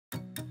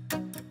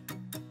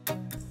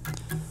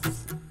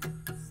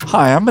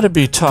Hi, I'm going to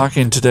be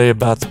talking today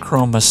about the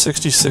Chroma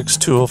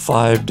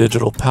 66205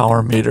 digital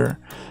power meter,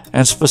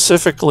 and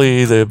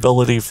specifically the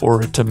ability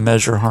for it to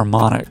measure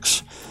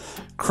harmonics.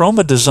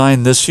 Chroma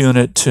designed this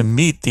unit to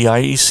meet the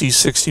IEC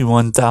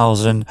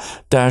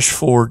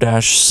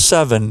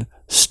 61000-4-7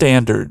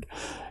 standard,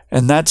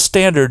 and that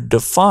standard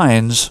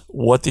defines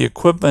what the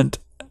equipment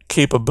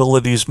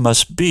capabilities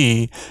must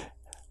be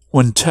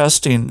when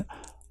testing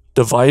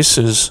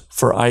devices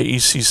for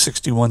IEC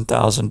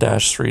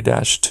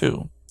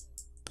 61000-3-2.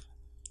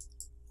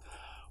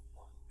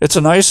 It's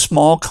a nice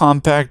small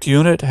compact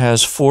unit,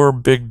 has 4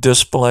 big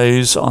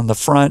displays on the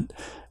front.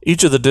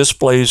 Each of the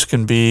displays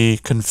can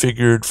be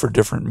configured for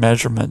different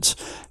measurements.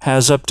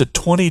 Has up to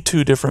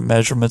 22 different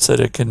measurements that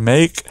it can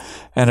make,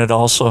 and it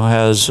also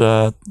has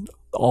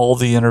all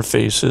the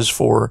interfaces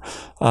for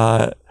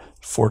GPIB,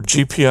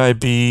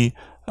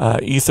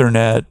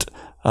 Ethernet,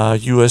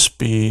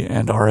 USB,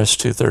 and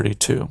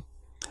RS-232.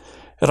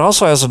 It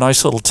also has a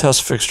nice little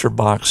test fixture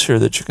box here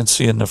that you can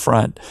see in the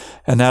front,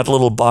 and that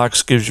little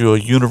box gives you a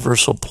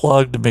universal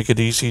plug to make it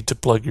easy to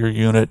plug your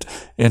unit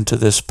into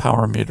this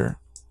power meter.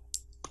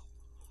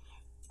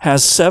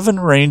 Has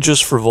 7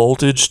 ranges for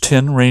voltage,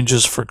 10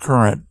 ranges for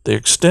current. The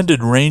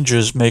extended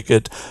ranges make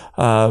it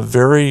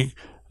very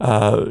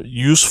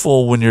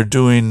useful when you're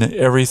doing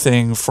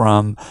everything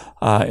from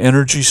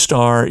Energy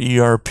Star,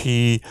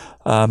 ERP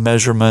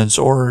measurements,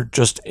 or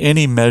just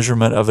any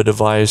measurement of a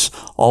device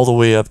all the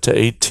way up to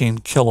 18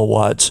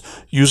 kilowatts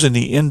using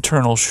the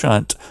internal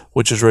shunt,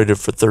 which is rated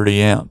for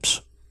 30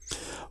 amps.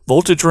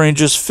 Voltage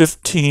ranges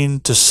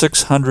 15 to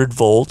 600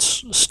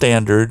 volts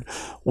standard,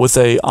 with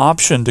an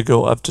option to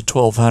go up to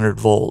 1200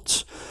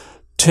 volts.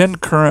 10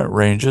 current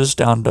ranges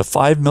down to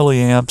 5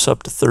 milliamps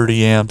up to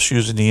 30 amps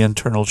using the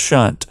internal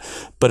shunt,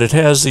 but it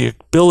has the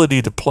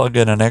ability to plug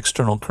in an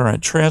external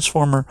current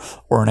transformer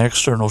or an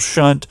external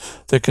shunt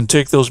that can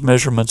take those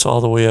measurements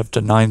all the way up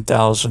to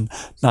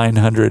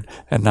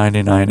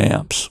 9,999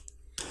 amps.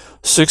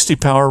 60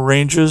 power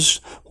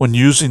ranges when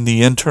using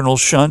the internal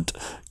shunt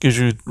gives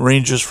you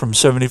ranges from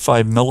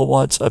 75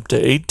 milliwatts up to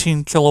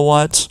 18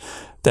 kilowatts.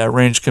 That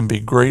range can be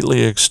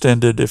greatly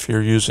extended if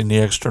you're using the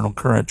external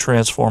current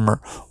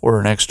transformer or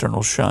an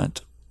external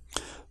shunt.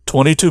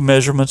 22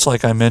 measurements,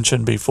 like I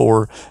mentioned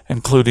before,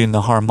 including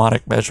the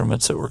harmonic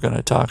measurements that we're going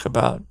to talk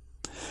about.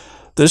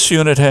 This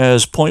unit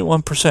has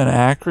 0.1%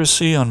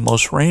 accuracy on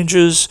most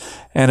ranges,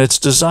 and it's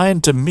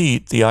designed to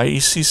meet the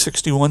IEC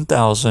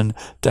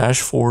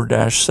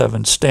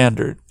 61000-4-7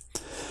 standard.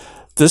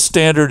 This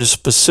standard is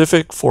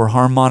specific for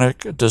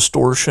harmonic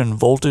distortion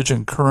voltage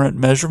and current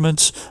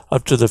measurements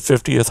up to the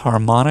 50th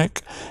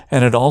harmonic,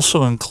 and it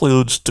also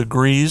includes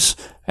degrees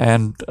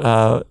and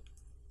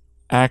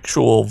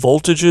actual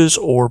voltages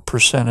or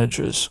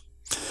percentages.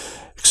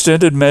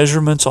 Extended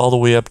measurements all the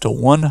way up to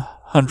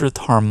 100th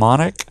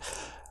harmonic,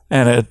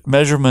 and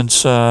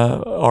measurements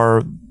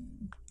are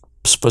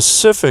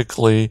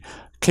specifically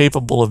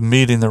capable of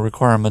meeting the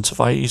requirements of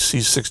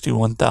IEC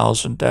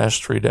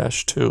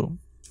 61000-3-2.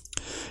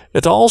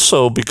 It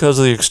also, because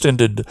of the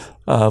extended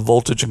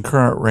voltage and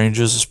current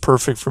ranges, is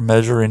perfect for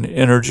measuring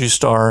Energy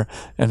Star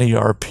and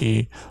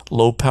ERP,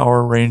 low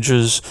power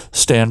ranges,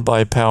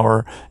 standby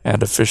power,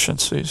 and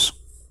efficiencies.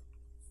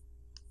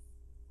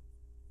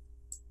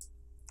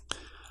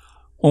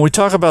 When we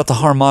talk about the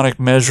harmonic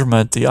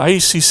measurement, the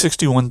IEC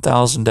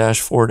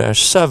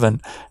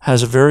 61000-4-7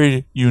 has a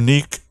very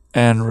unique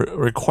and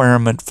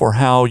requirement for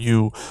how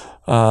you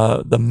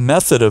the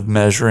method of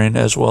measuring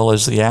as well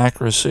as the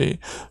accuracy.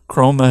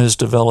 Chroma has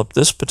developed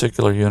this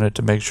particular unit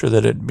to make sure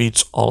that it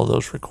meets all of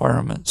those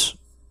requirements.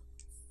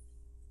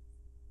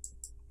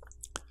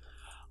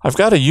 I've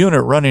got a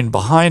unit running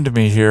behind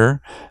me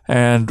here,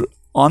 and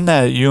on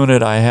that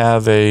unit I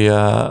have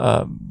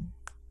a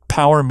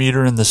power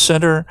meter in the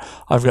center.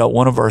 I've got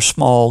one of our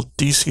small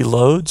DC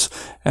loads,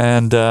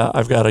 and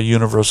I've got a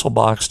universal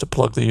box to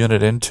plug the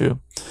unit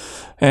into.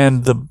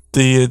 And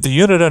the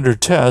unit under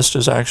test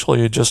is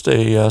actually just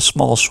a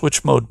small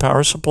switch mode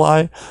power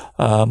supply,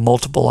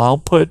 multiple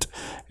output,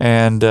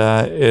 and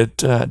it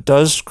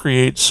does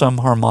create some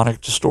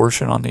harmonic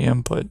distortion on the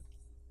input.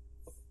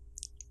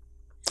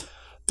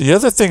 The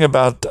other thing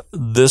about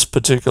this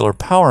particular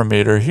power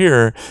meter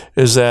here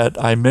is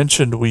that I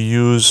mentioned we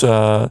use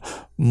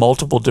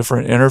multiple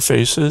different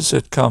interfaces.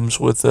 It comes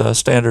with a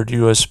standard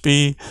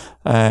USB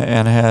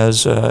and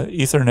has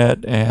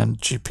Ethernet and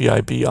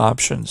GPIB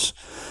options.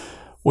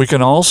 We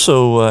can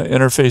also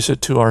interface it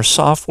to our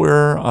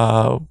software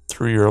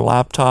through your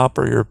laptop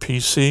or your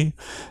PC,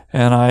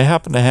 and I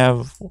happen to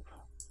have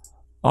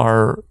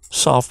our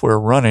software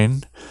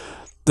running.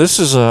 This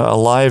is a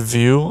live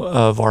view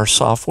of our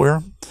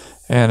software,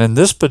 and in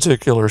this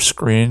particular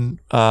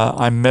screen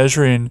I'm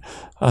measuring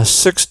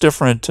 6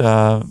 different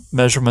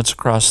measurements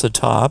across the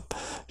top.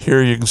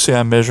 Here you can see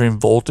I'm measuring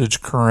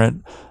voltage,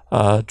 current,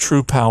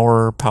 true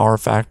power, power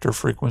factor,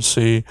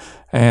 frequency,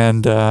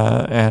 and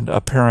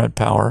apparent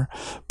power.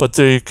 But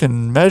they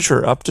can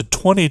measure up to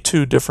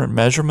 22 different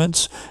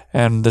measurements,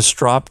 and this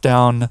drop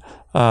down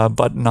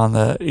button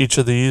on each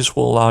of these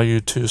will allow you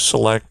to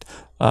select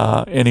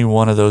any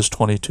one of those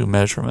 22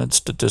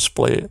 measurements to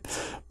display it.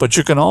 But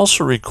you can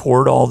also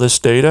record all this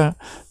data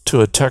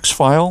to a text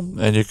file,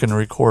 and you can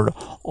record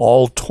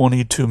all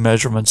 22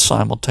 measurements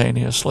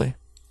simultaneously.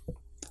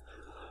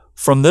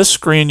 From this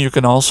screen, you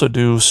can also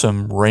do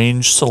some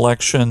range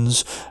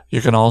selections.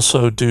 You can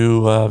also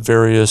do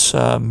various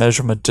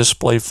measurement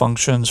display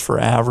functions for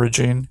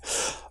averaging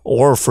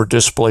or for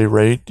display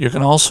rate. You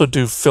can also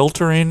do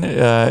filtering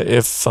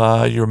if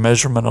your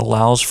measurement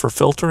allows for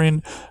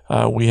filtering.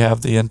 We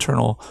have the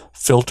internal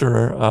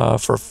filter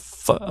for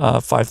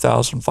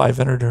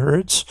 5,500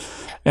 hertz.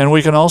 And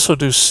we can also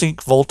do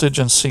sync voltage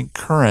and sync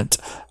current.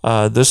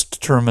 This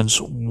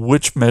determines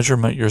which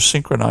measurement you're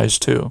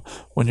synchronized to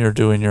when you're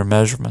doing your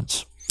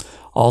measurements.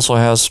 Also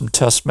has some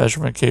test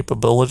measurement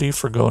capability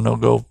for go,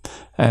 no-go,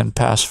 and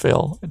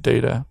pass-fail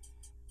data.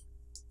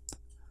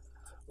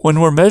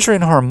 When we're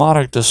measuring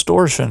harmonic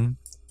distortion,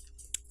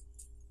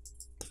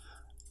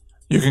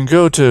 you can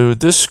go to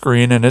this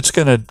screen and it's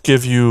going to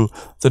give you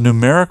the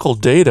numerical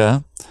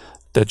data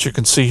that you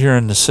can see here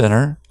in the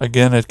center.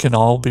 Again, it can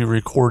all be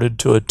recorded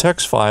to a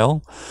text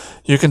file.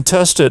 You can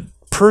test it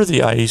per the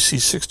IEC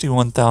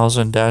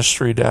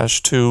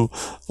 61000-3-2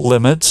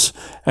 limits,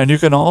 and you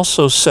can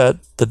also set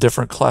the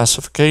different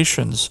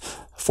classifications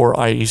for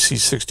IEC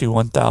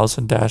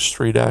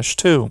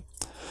 61000-3-2.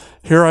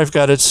 Here I've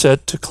got it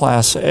set to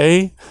Class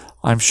A.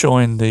 I'm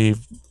showing the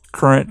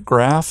current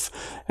graph,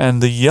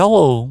 and the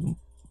yellow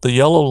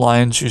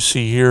lines you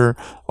see here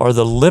are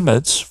the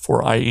limits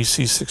for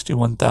IEC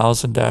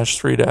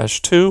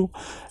 61000-3-2,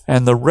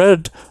 and the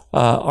red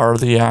are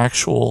the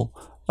actual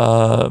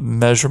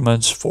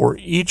measurements for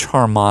each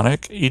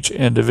harmonic, each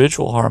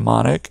individual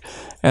harmonic,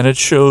 and it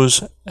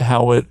shows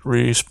how it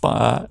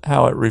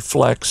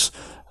reflects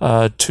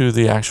to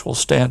the actual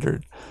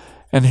standard.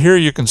 And here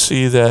you can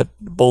see that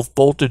both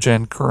voltage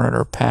and current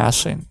are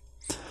passing.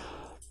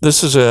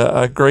 This is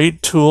a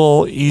great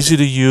tool, easy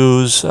to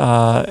use,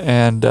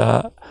 and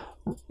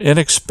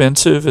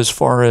inexpensive as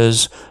far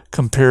as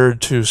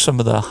compared to some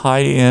of the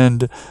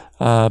high-end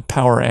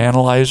power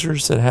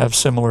analyzers that have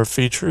similar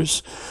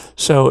features.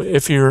 So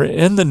if you're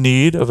in the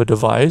need of a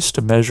device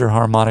to measure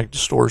harmonic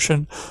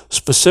distortion,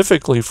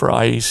 specifically for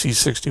IEC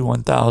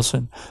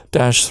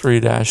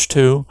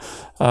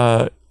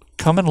 61000-3-2,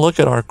 come and look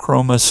at our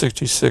Chroma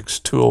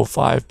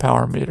 66205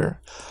 power meter.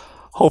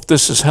 Hope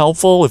this is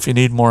helpful. If you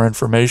need more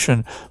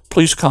information,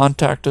 please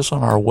contact us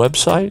on our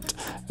website,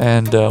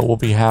 and we'll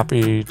be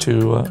happy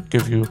to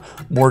give you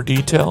more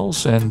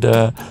details and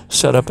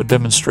set up a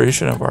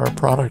demonstration of our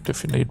product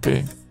if you need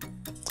be.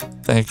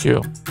 Thank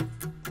you.